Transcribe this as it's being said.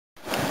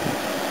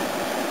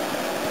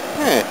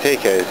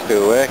Tico's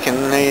still working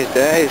these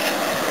days.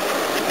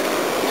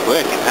 It's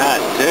working hard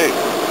too.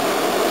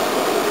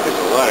 There's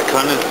a lot of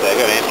condensate.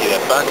 I've got to empty that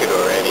bucket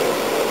already.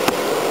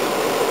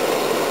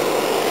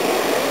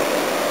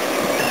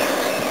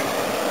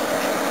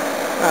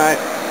 Alright,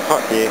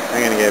 hot here. I'm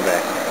going to go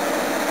back.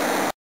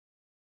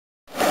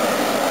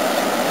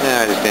 Now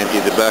I just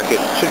emptied the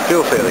bucket. Should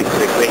fill fairly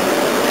quickly.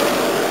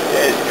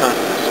 There's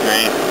constant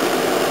stream.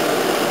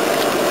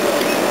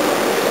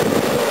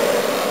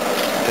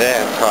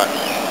 There, it's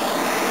hot.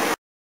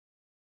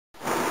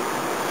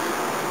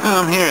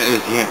 I'm here at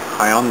this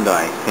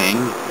Hyundai thing.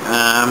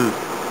 I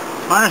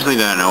honestly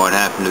don't know what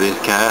happened to this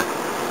car.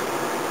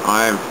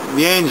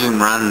 The engine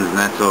runs and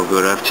that's all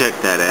good. I've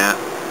checked that out.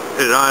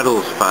 It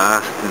idles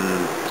fast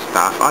and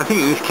stuff. I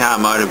think this car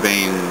might have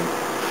been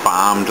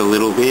farmed a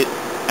little bit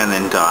and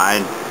then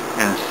died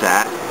and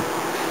sat.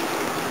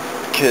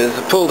 Because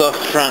I pulled off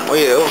the front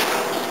wheel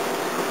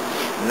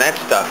and that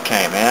stuff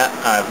came out.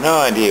 I have no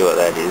idea what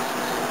that is.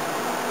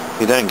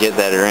 You don't get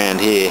that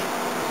around here.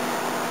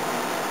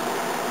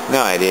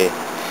 No idea.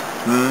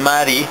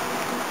 Muddy,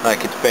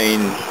 like it's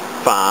been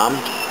farmed.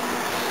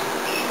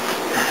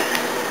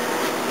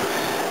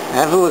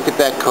 Have a look at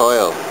that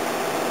coil.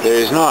 It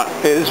is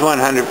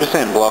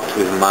 100% blocked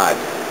with mud.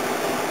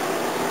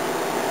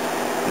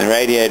 The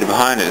radiator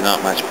behind it is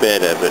not much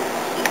better, but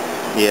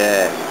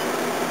yeah.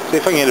 See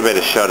if I can get a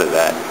better shot at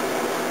that.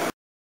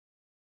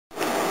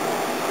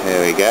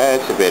 There we go,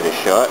 that's a better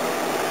shot.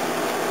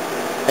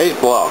 He's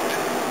blocked.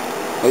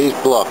 He's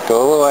blocked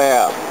all the way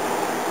up.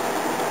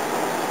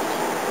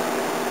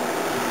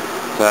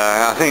 So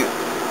I think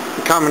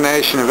the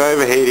combination of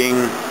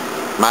overheating,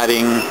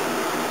 mudding,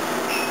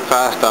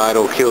 fast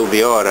idle killed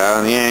the auto,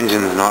 and the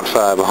engine's not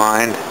far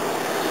behind.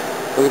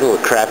 Look at all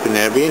the crap in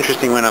there. It'll be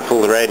interesting when I pull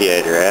the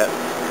radiator out.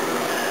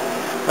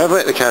 I've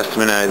let the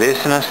customer know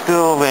this and I've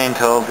still been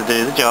told to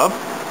do the job.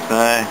 So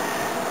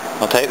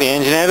I'll take the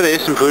engine out of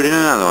this and put in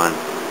another one.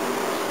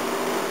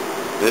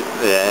 But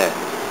yeah.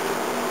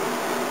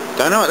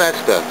 Don't know what that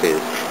stuff is.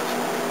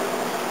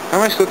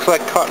 Almost looks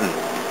like cotton.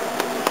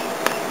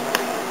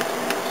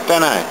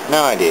 Don't know.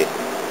 No idea.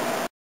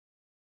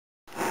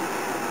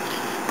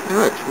 Hey,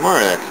 look, more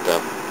of that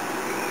stuff.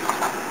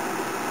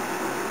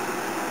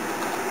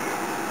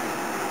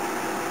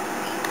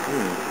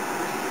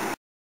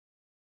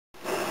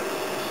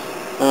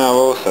 I'll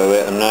also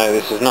let them know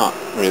this is not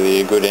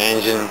really a good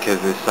engine because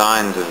there's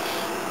signs of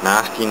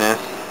nastiness.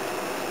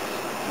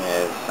 Yeah,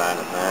 there's a sign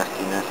of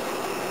nastiness.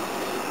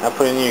 I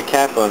put a new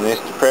cap on this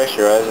to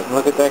pressurise it and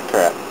look at that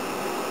crap.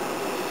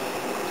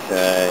 So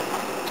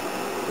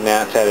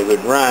now it's had a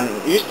good run.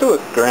 It used to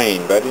look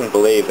green, but I didn't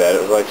believe that.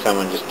 It was like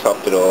someone just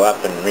topped it all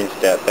up and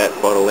rinsed out that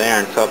bottle there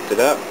and topped it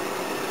up.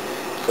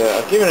 So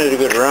I've given it a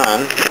good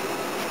run,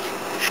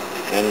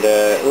 and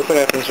look what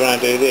happens when I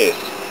do this.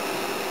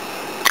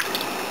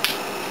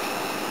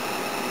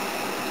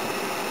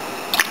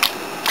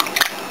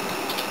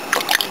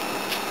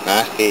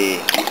 Nasty.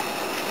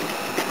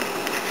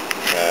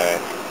 So,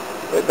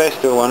 but they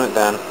still want it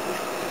done.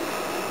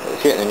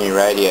 Let's get the new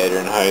radiator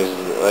and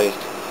hoses at least,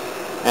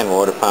 and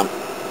water pump.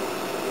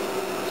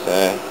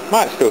 So,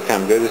 might still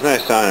come good. There's no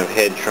sign of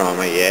head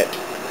trauma yet.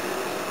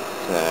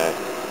 So,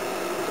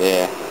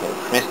 yeah,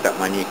 it messed up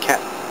my new cap.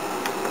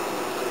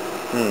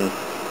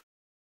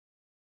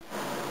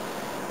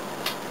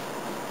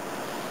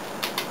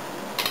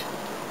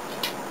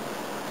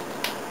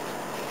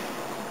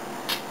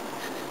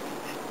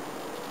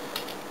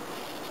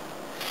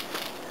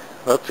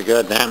 Lots of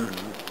goddamn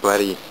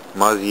bloody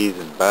mozzies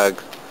and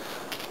bugs.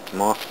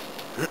 Moth.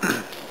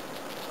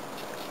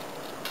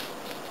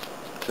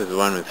 This is the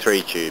one with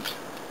 3 tubes.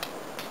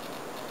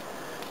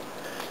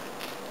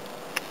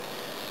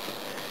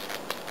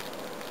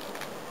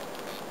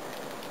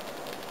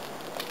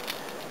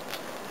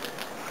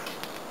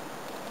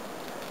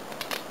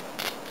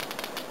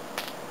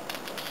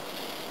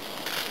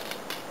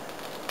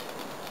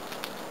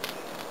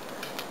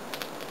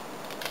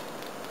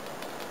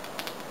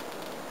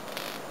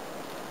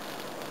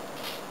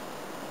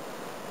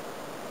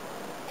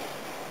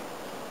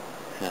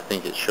 I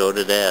think it's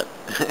shorted out.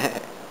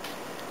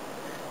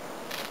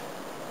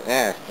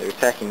 Yeah, they're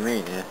attacking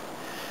me now.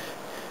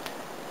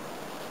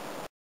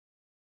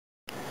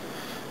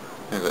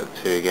 I've got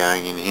 2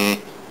 going in here.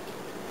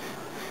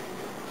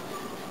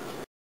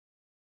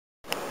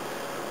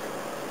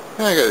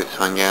 I've got this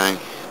one going.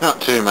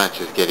 Not too much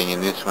is getting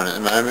in this one at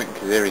the moment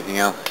because everything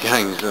else is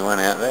going to the one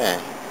out there.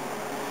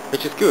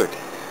 Which is good.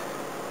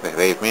 They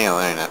leave me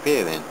alone up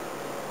here then.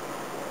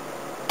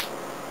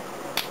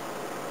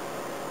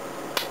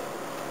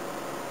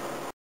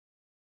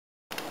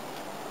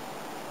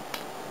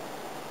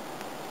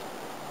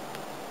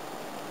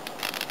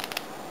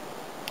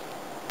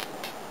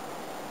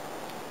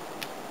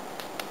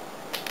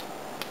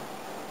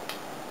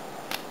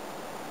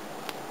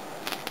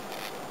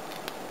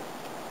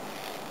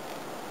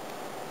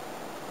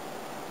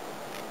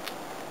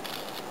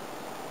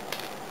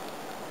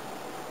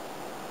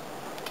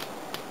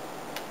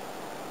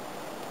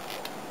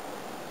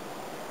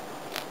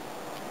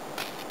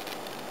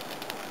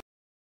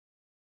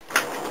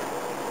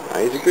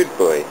 he's a good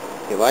boy.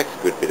 He likes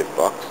a good bit of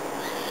box.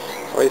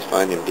 Always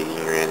find him digging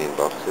around in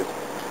boxes.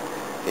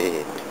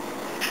 Yeah.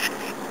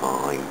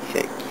 Oh, he's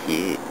so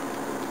cute.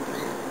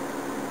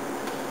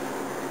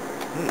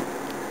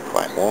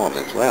 Quite warm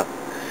as well.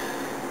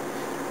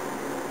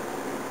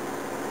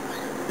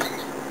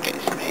 Get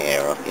some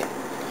hair off you.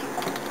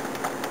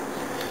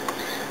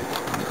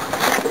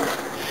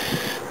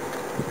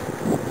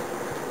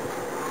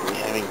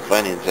 You're having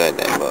fun inside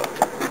that box.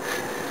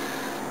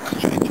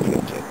 Strange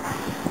creature.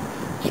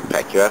 Should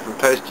pack you up and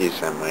post you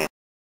somewhere.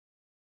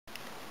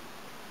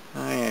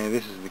 Oh yeah,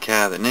 this is the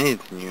car that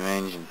needs a new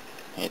engine.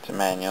 It's a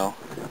manual.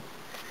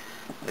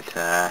 But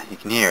you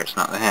can hear it's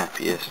not the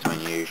happiest when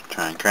you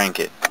try and crank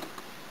it.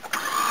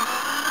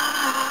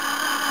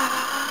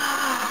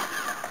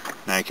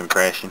 No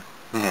compression.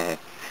 The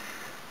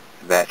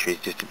battery's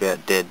just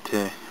about dead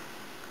too.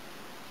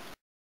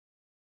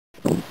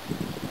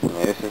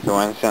 Yeah, this is the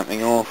one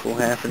something awful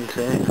happened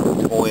to.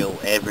 There's oil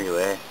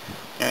everywhere.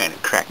 I'm going to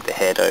crack the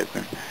head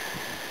open.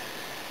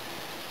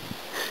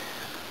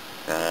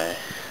 So,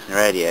 the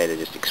radiator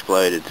just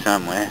exploded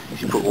somewhere.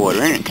 If you put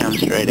water in it,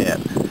 comes straight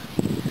out.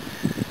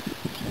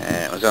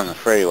 It was on the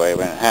freeway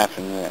when it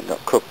happened, and it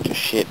got cooked to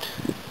shit.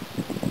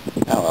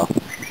 Oh well.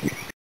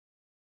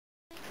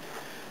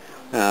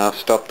 I've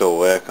stopped all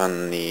work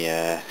on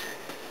the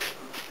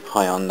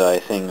Hyundai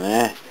thing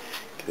there,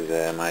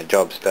 because my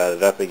job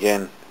started up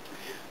again.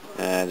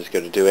 Just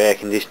got to do air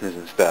conditioners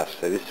and stuff,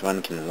 so this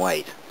one can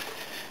wait.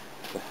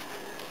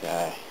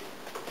 So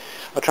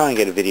I'll try and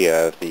get a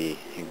video of the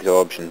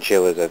absorption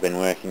chillers I've been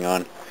working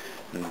on,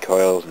 and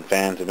coils and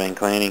fans I've been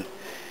cleaning.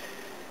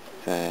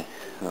 So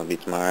that'll be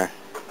tomorrow.